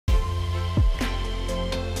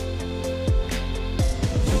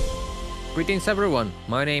Greetings everyone,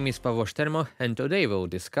 my name is Pavel Shtermo and today we'll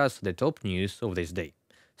discuss the top news of this day.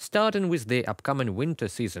 Starting with the upcoming winter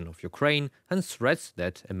season of Ukraine and threats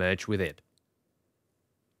that emerge with it.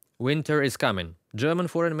 Winter is coming. German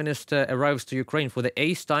Foreign Minister arrives to Ukraine for the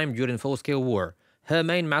 8th time during full-scale war. Her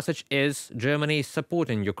main message is Germany is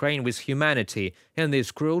supporting Ukraine with humanity in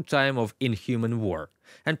this cruel time of inhuman war,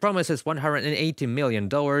 and promises $180 million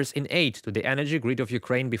in aid to the energy grid of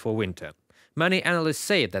Ukraine before winter. Many analysts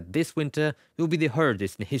say that this winter will be the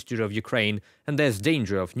hardest in the history of Ukraine, and there's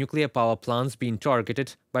danger of nuclear power plants being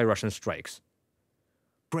targeted by Russian strikes.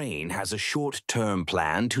 Ukraine has a short-term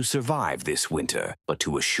plan to survive this winter, but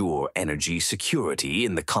to assure energy security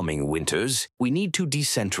in the coming winters, we need to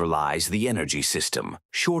decentralize the energy system.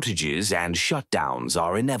 Shortages and shutdowns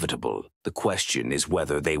are inevitable. The question is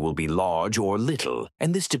whether they will be large or little,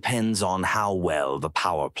 and this depends on how well the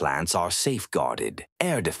power plants are safeguarded.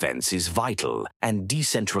 Air defense is vital, and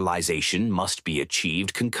decentralization must be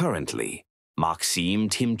achieved concurrently. Maxim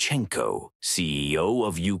Timchenko, CEO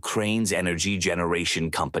of Ukraine's energy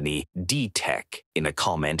generation company DTEK, in a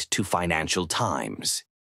comment to Financial Times.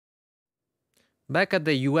 Back at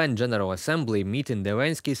the UN General Assembly meeting,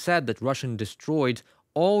 Zelensky said that Russia destroyed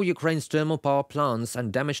all Ukraine's thermal power plants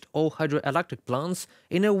and damaged all hydroelectric plants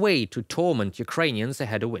in a way to torment Ukrainians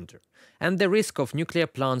ahead of winter. And the risk of nuclear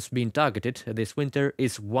plants being targeted this winter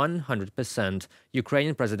is 100%,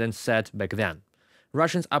 Ukrainian president said back then.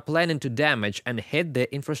 Russians are planning to damage and hit the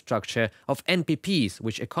infrastructure of NPPs,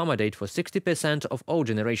 which accommodate for 60% of all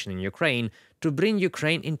generation in Ukraine, to bring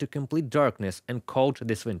Ukraine into complete darkness and cold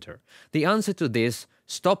this winter. The answer to this: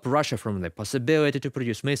 stop Russia from the possibility to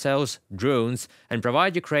produce missiles, drones, and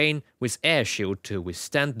provide Ukraine with air shield to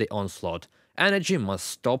withstand the onslaught. Energy must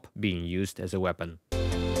stop being used as a weapon.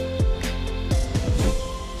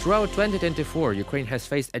 Throughout 2024, Ukraine has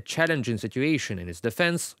faced a challenging situation in its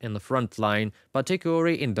defense in the front line,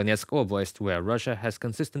 particularly in Donetsk Oblast, where Russia has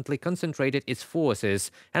consistently concentrated its forces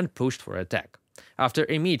and pushed for attack. After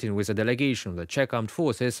a meeting with a delegation of the Czech Armed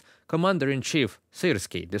Forces, Commander-in-Chief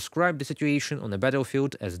Syrsky described the situation on the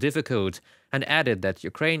battlefield as difficult and added that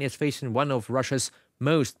Ukraine is facing one of Russia's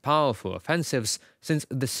most powerful offensives since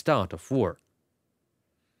the start of war.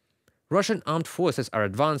 Russian armed forces are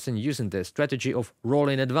advancing using the strategy of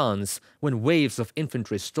rolling advance, when waves of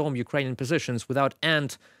infantry storm Ukrainian positions without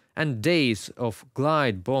end, and days of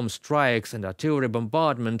glide bomb strikes and artillery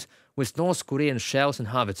bombardment with North Korean shells and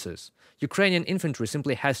howitzers. Ukrainian infantry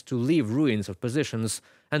simply has to leave ruins of positions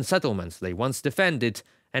and settlements they once defended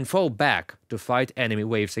and fall back to fight enemy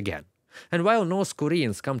waves again. And while North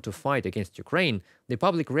Koreans come to fight against Ukraine, the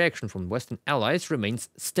public reaction from Western allies remains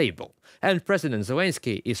stable, and President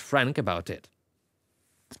Zelensky is frank about it.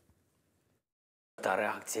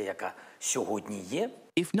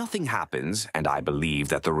 If nothing happens, and I believe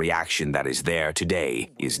that the reaction that is there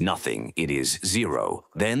today is nothing, it is zero,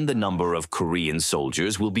 then the number of Korean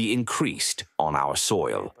soldiers will be increased on our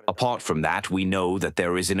soil. Apart from that, we know that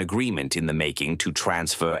there is an agreement in the making to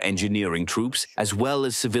transfer engineering troops as well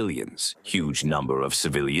as civilians, huge number of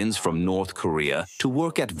civilians from North Korea, to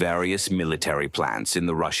work at various military plants in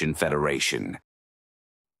the Russian Federation.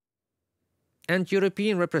 And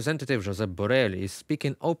European Representative Josep Borrell is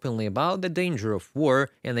speaking openly about the danger of war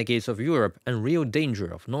in the case of Europe and real danger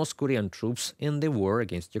of North Korean troops in the war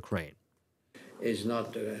against Ukraine. It's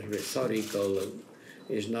not a rhetorical,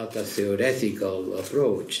 it's not a theoretical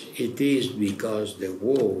approach. It is because the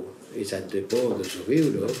war is at the borders of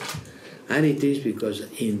Europe, and it is because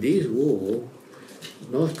in this war,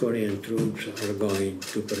 North Korean troops are going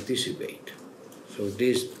to participate. So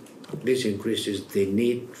this increases the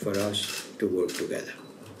need for us to work together.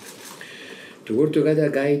 To work together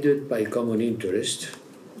guided by common interest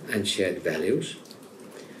and shared values,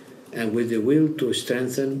 and with the will to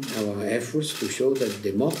strengthen our efforts to show that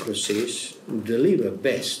democracies deliver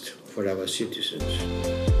best for our citizens.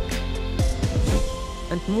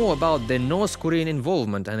 And more about the North Korean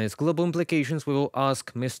involvement and its global implications we will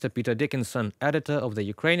ask Mr. Peter Dickinson, editor of the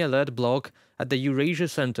Ukraine-led blog at the Eurasia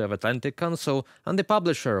Center of Atlantic Council and the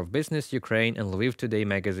publisher of Business Ukraine and Lviv Today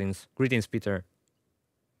magazines. Greetings, Peter.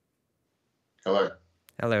 Hello.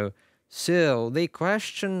 Hello. So, the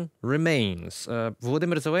question remains.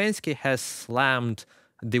 Volodymyr Zelensky has slammed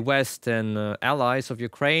the Western allies of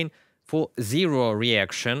Ukraine for zero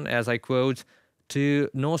reaction, as I quote, to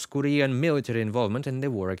North Korean military involvement in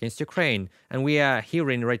the war against Ukraine. And we are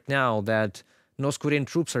hearing right now that North Korean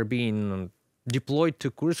troops are being deployed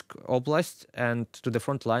to Kursk Oblast and to the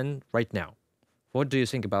front line right now. What do you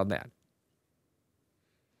think about that?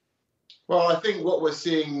 Well, I think what we're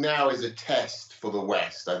seeing now is a test for the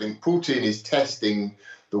West. I think Putin is testing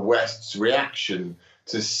the West's reaction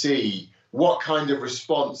to see what kind of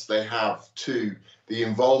response they have to the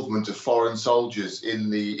involvement of foreign soldiers in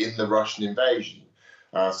the Russian invasion.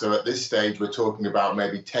 So at this stage, we're talking about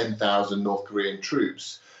maybe 10,000 North Korean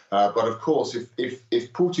troops. But of course,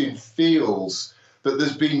 if Putin feels that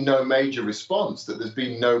there's been no major response, that there's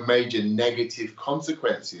been no major negative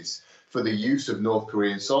consequences for the use of North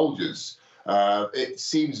Korean soldiers, it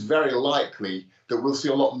seems very likely that we'll see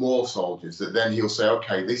a lot more soldiers, that then he'll say,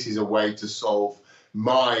 okay, this is a way to solve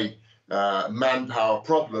my manpower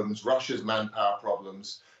problems, Russia's manpower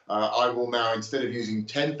problems. I will now, instead of using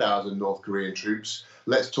 10,000 North Korean troops,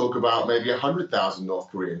 let's talk about maybe 100,000 North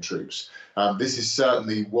Korean troops. This is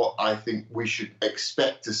certainly what I think we should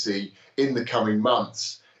expect to see in the coming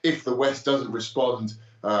months if the West doesn't respond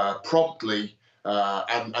promptly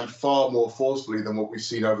and far more forcefully than what we've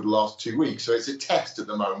seen over the last 2 weeks. So it's a test at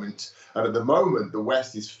the moment, and at the moment the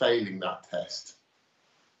West is failing that test.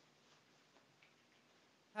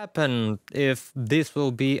 Happen if this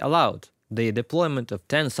will be allowed? The deployment of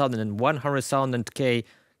 10,000 and 100,000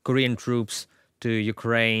 Korean troops to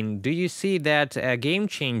Ukraine. Do you see that a game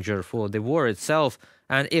changer for the war itself?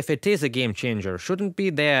 And if it is a game changer, shouldn't be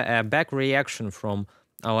there a back reaction from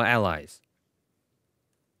our allies?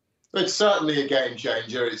 It's certainly a game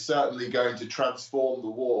changer. It's certainly going to transform the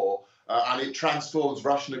war, and it transforms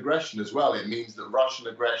Russian aggression as well. It means that Russian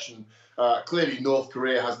aggression, clearly North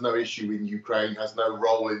Korea has no issue in Ukraine, has no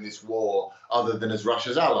role in this war other than as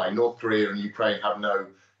Russia's ally. North Korea and Ukraine have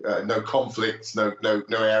no conflicts, no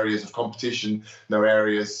areas of competition, no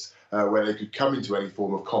areas where they could come into any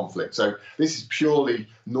form of conflict. So this is purely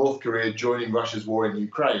North Korea joining Russia's war in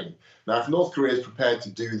Ukraine. Now, if North Korea is prepared to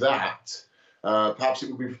do that, perhaps it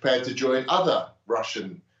would be prepared to join other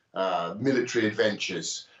Russian military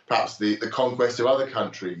adventures, perhaps the conquest of other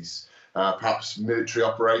countries, perhaps military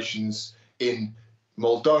operations in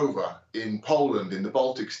Moldova, in Poland, in the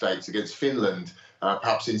Baltic states against Finland,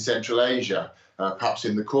 perhaps in Central Asia, perhaps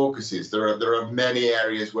in the Caucasus. There are many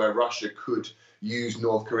areas where Russia could use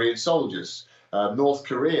North Korean soldiers. North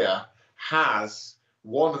Korea has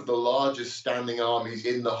one of the largest standing armies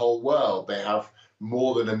in the whole world. They have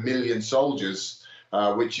more than 1 million soldiers,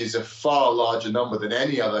 which is a far larger number than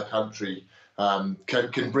any other country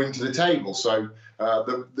can bring to the table. So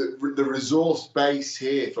the resource base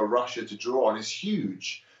here for Russia to draw on is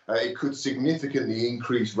huge. It could significantly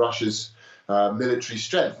increase Russia's military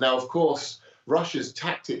strength. Now, of course, Russia's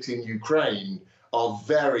tactics in Ukraine are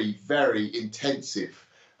very, very intensive.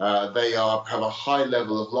 They have a high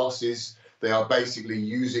level of losses. They are basically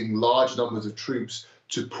using large numbers of troops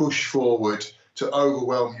to push forward, to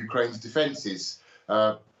overwhelm Ukraine's defences.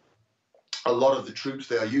 A lot of the troops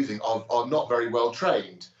they are using are not very well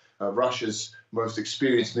trained. Russia's most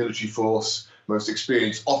experienced military force, most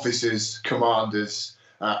experienced officers, commanders,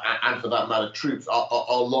 and for that matter, troops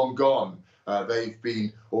are long gone. They've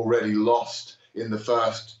been already lost in the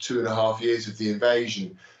first 2.5 years of the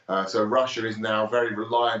invasion. So Russia is now very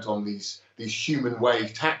reliant on these human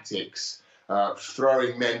wave tactics,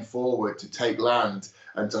 throwing men forward to take land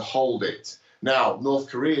and to hold it. Now, North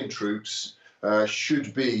Korean troops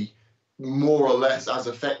should be more or less as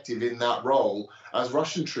effective in that role as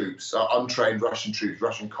Russian troops, untrained Russian troops,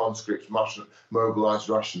 Russian conscripts, mobilized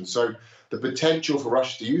Russians. So the potential for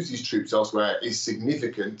Russia to use these troops elsewhere is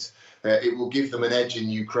significant. It will give them an edge in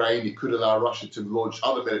Ukraine. It could allow Russia to launch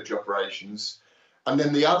other military operations. And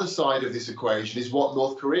then the other side of this equation is what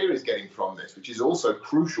North Korea is getting from this, which is also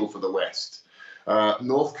crucial for the West.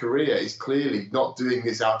 North Korea is clearly not doing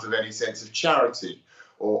this out of any sense of charity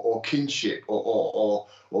or kinship or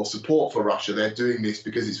support for Russia. They're doing this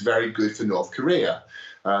because it's very good for North Korea.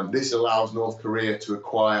 This allows North Korea to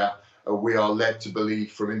acquire, we are led to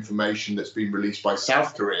believe from information that's been released by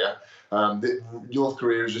South Korea, that North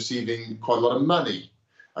Korea is receiving quite a lot of money,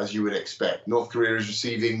 as you would expect. North Korea is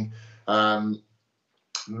receiving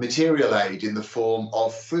material aid in the form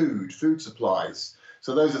of food supplies.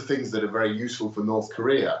 So those are things that are very useful for North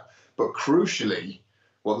Korea. But crucially,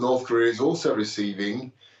 what North Korea is also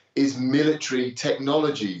receiving is military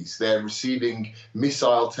technologies. They're receiving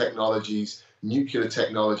missile technologies, nuclear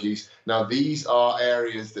technologies. Now, these are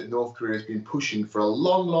areas that North Korea has been pushing for a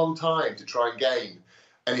long, long time to try and gain.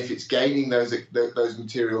 And if it's gaining those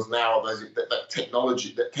materials now, that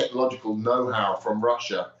technological know-how from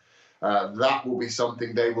Russia, that will be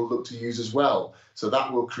something they will look to use as well. So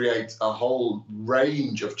that will create a whole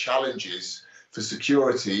range of challenges for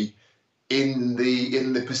security in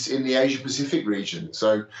the Asia Pacific region.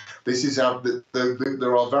 So this is how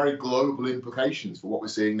there are very global implications for what we're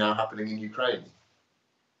seeing now happening in Ukraine.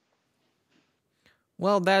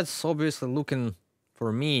 Well, that's obviously looking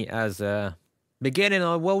for me as a beginning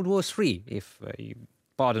of World War III, if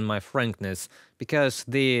pardon my frankness, because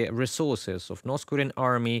the resources of North Korean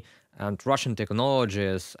army and Russian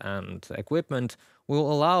technologies and equipment will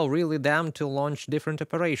allow really them to launch different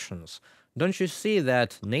operations. Don't you see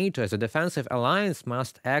that NATO as a defensive alliance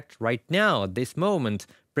must act right now, at this moment,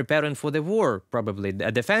 preparing for the war, probably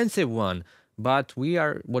a defensive one, but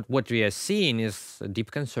what we are seeing is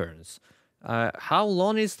deep concerns. How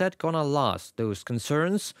long is that gonna last, those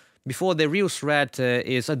concerns, before the real threat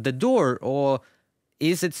is at the door, or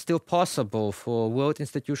is it still possible for world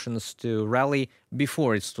institutions to rally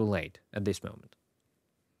before it's too late at this moment?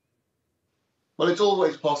 Well, it's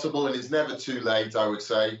always possible and it's never too late, I would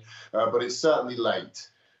say, but it's certainly late.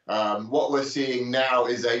 What we're seeing now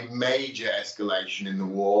is a major escalation in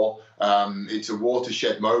the war. It's a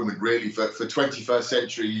watershed moment, really, for 21st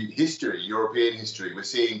century history, European history.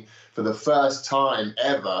 We're seeing, for the first time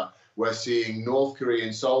ever, we're seeing North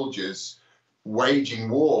Korean soldiers waging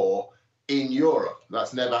war in Europe.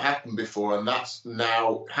 That's never happened before, and that's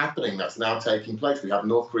now happening. That's now taking place. We have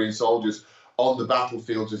North Korean soldiers on the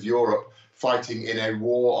battlefields of Europe fighting in a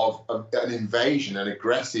war of an invasion, an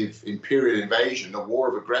aggressive imperial invasion, a war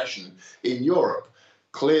of aggression in Europe.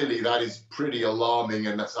 Clearly, that is pretty alarming,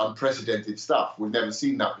 and that's unprecedented stuff. We've never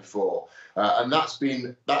seen that before, and that's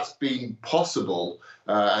been possible,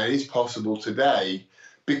 and it is possible today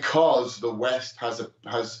because the West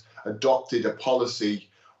has adopted a policy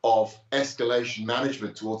of escalation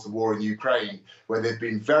management towards the war in Ukraine, where they've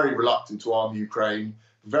been very reluctant to arm Ukraine,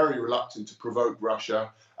 very reluctant to provoke Russia,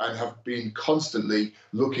 and have been constantly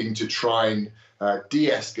looking to try and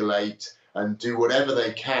de-escalate and do whatever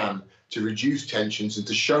they can to reduce tensions and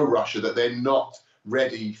to show Russia that they're not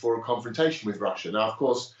ready for a confrontation with Russia. Now, of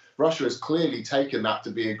course, Russia has clearly taken that to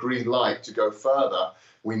be a green light to go further.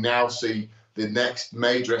 We now see the next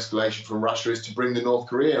major escalation from Russia is to bring the North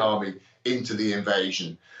Korean army into the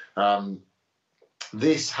invasion.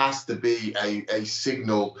 This has to be a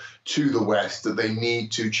signal to the West that they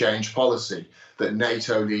need to change policy, that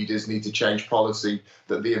NATO leaders need to change policy,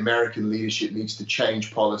 that the American leadership needs to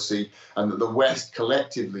change policy, and that the West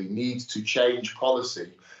collectively needs to change policy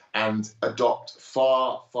and adopt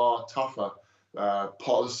far, far tougher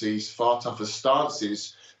policies, far tougher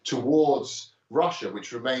stances towards Russia,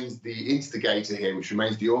 which remains the instigator here, which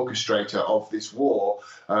remains the orchestrator of this war,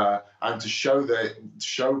 and to show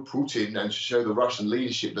Putin and to show the Russian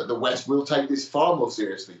leadership that the West will take this far more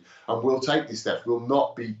seriously and will take this step, will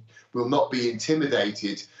not be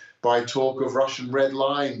intimidated by talk of Russian red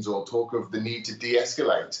lines or talk of the need to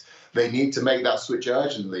de-escalate. They need to make that switch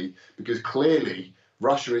urgently, because clearly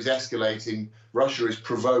Russia is escalating, Russia is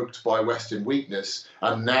provoked by Western weakness,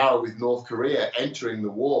 and now with North Korea entering the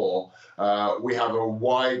war, we have a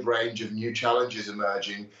wide range of new challenges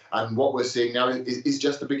emerging, and what we're seeing now is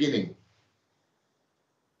just the beginning.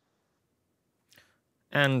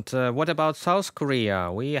 And what about South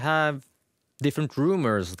Korea? We have different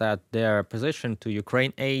rumors that their position to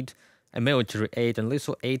Ukraine aid, military aid and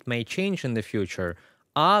little aid may change in the future.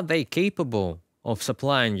 Are they capable of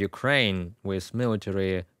supplying Ukraine with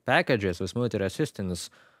military packages, with military assistance,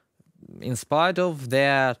 in spite of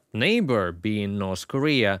their neighbor being North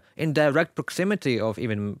Korea, in direct proximity of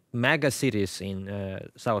even mega cities in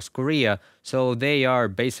South Korea? So they are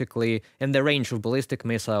basically in the range of ballistic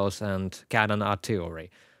missiles and cannon artillery.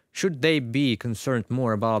 Should they be concerned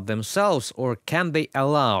more about themselves, or can they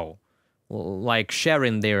allow, like,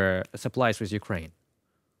 sharing their supplies with Ukraine?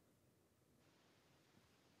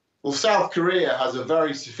 Well, South Korea has a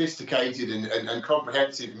very sophisticated and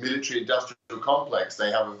comprehensive military-industrial complex.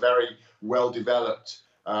 They have a very well-developed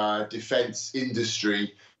defense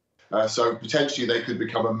industry. So potentially they could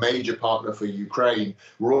become a major partner for Ukraine.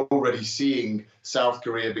 We're already seeing South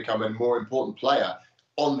Korea become a more important player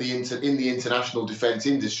in the international defense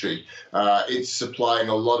industry. It's supplying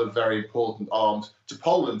a lot of very important arms to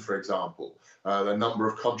Poland, for example. A number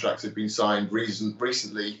of contracts have been signed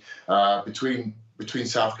recently between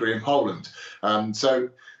South Korea and Poland. So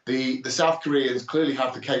the South Koreans clearly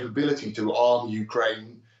have the capability to arm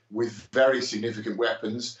Ukraine with very significant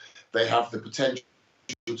weapons. They have the potential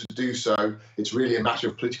to do so. It's really a matter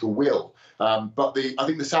of political will. But I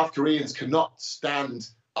think the South Koreans cannot stand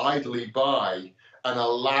idly by and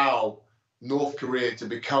allow North Korea to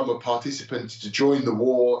become a participant, to join the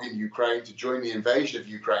war in Ukraine, to join the invasion of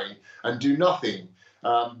Ukraine, and do nothing.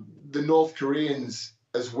 The North Koreans,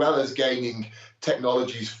 as well as gaining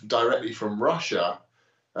technologies directly from Russia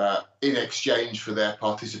in exchange for their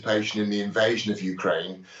participation in the invasion of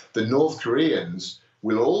Ukraine, the North Koreans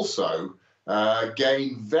will also gain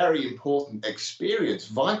very important experience,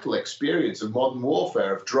 vital experience of modern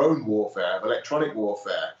warfare, of drone warfare, of electronic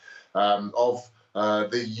warfare,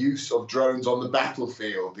 the use of drones on the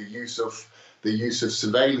battlefield, the use of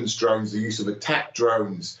surveillance drones, the use of attack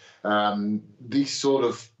drones, these sort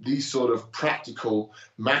of practical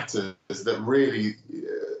matters that really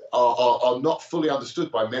are not fully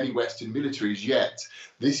understood by many Western militaries yet.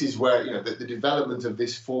 This is where the development of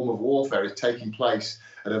this form of warfare is taking place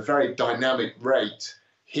at a very dynamic rate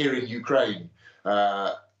here in Ukraine.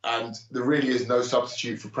 And there really is no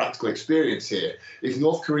substitute for practical experience here. If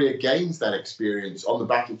North Korea gains that experience on the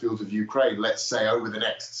battlefield of Ukraine, let's say over the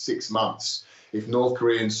next 6 months, if North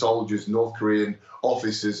Korean soldiers, North Korean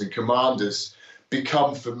officers and commanders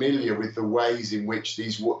become familiar with the ways in which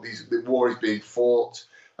the war is being fought,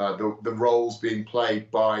 the roles being played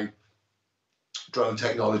by drone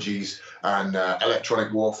technologies and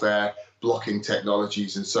electronic warfare, blocking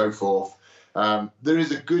technologies and so forth, there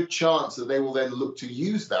is a good chance that they will then look to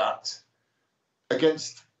use that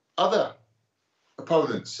against other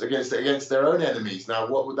opponents, against their own enemies. Now,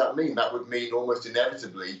 what would that mean? That would mean almost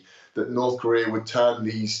inevitably that North Korea would turn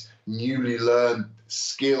these newly learned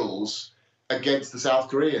skills against the South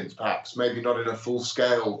Koreans, perhaps, maybe not in a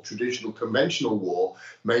full-scale traditional conventional war,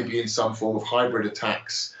 maybe in some form of hybrid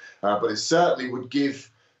attacks, but it certainly would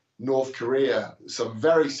give North Korea some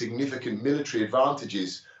very significant military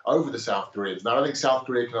advantages over the South Koreans. Now, I don't think South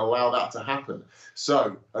Korea can allow that to happen.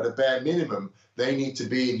 So, at a bare minimum, they need to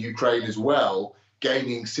be in Ukraine as well,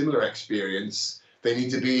 gaining similar experience. They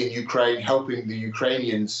need to be in Ukraine helping the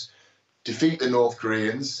Ukrainians defeat the North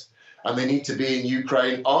Koreans, and they need to be in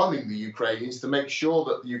Ukraine arming the Ukrainians to make sure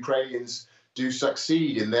that the Ukrainians do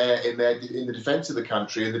succeed in the defense of the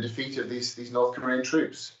country and the defeat of these North Korean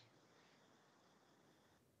troops.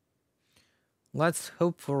 Let's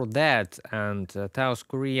hope for that. And South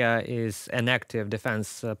Korea is an active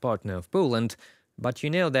defense partner of Poland, but you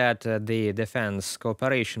know that the defense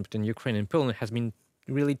cooperation between Ukraine and Poland has been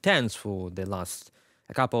really tense for the last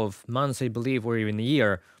a couple of months, I believe, or even a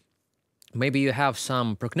year. Maybe you have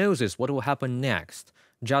some prognosis. What will happen next?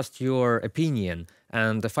 Just your opinion.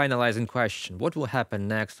 And the finalizing question, what will happen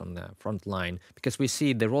next on the front line? Because we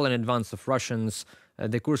see the rolling advance of Russians.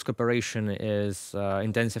 The Kursk operation is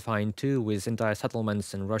intensifying too, with entire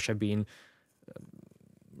settlements in Russia being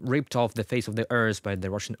ripped off the face of the earth by the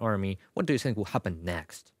Russian army. What do you think will happen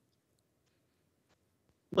next?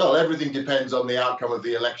 Well, everything depends on the outcome of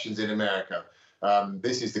the elections in America.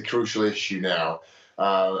 This is the crucial issue now.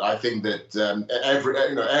 I think that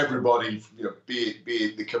everybody, be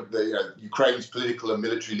it the Ukraine's political and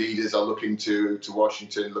military leaders are looking to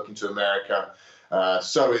Washington, looking to America.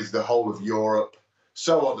 So is the whole of Europe.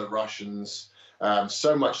 So are the Russians.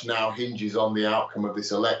 So much now hinges on the outcome of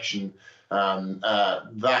this election.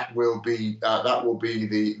 That will be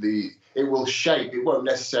it will shape. It won't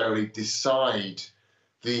necessarily decide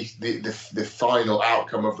the final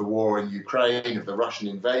outcome of the war in Ukraine, of the Russian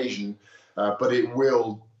invasion, but it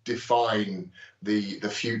will define the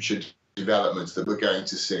future developments that we're going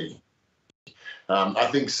to see. I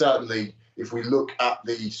think certainly if we look at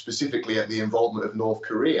specifically at the involvement of North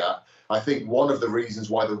Korea, I think one of the reasons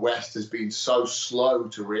why the West has been so slow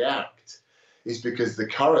to react is because the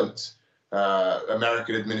current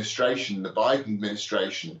American administration, the Biden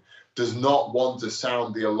administration, does not want to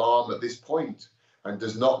sound the alarm at this point and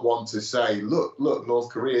does not want to say, look, North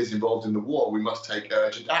Korea is involved in the war, we must take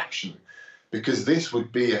urgent action. Because this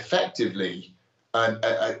would be effectively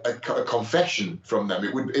a confession from them.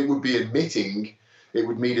 It would be admitting, it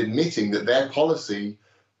would mean admitting that their policies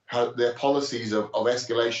of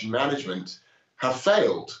escalation management have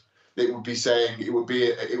failed. It would be saying it would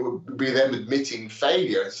be them admitting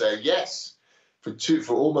failure and saying, yes,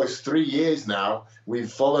 for almost 3 years now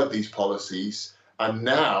we've followed these policies, and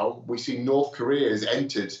now we see North Korea has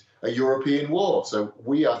entered a European war. So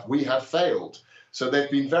we have failed. So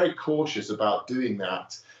they've been very cautious about doing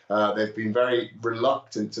that. They've been very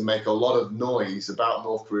reluctant to make a lot of noise about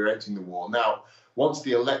North Korea entering the war. Now, once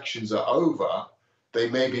the elections are over, they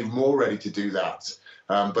may be more ready to do that.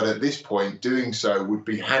 But at this point, doing so would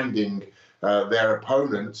be handing their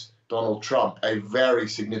opponent, Donald Trump, a very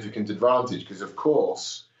significant advantage, because, of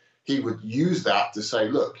course, he would use that to say,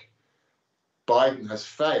 look, Biden has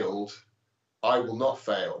failed, I will not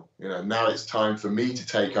fail. Now it's time for me to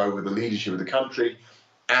take over the leadership of the country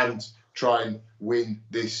and try and win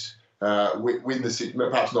this,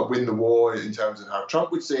 perhaps not win the war in terms of how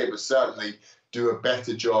Trump would see it, but certainly do a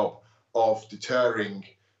better job of deterring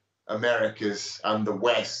America's and the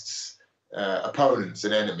West's opponents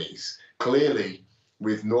and enemies. Clearly,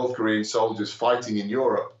 with North Korean soldiers fighting in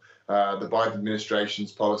Europe, the Biden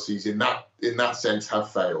administration's policies in that sense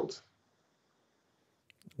have failed.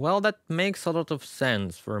 Well, that makes a lot of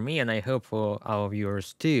sense for me, and I hope for our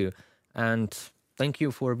viewers too. And Thank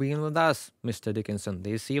you for being with us, Mr. Dickinson,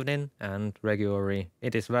 this evening and regularly.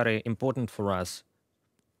 It is very important for us.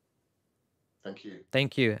 Thank you.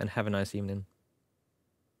 Thank you, and have a nice evening.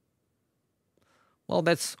 Well,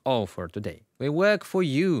 that's all for today. We work for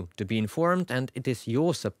you to be informed, and it is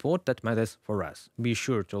your support that matters for us. Be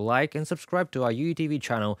sure to like and subscribe to our UATV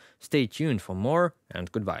channel. Stay tuned for more,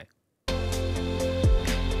 and goodbye.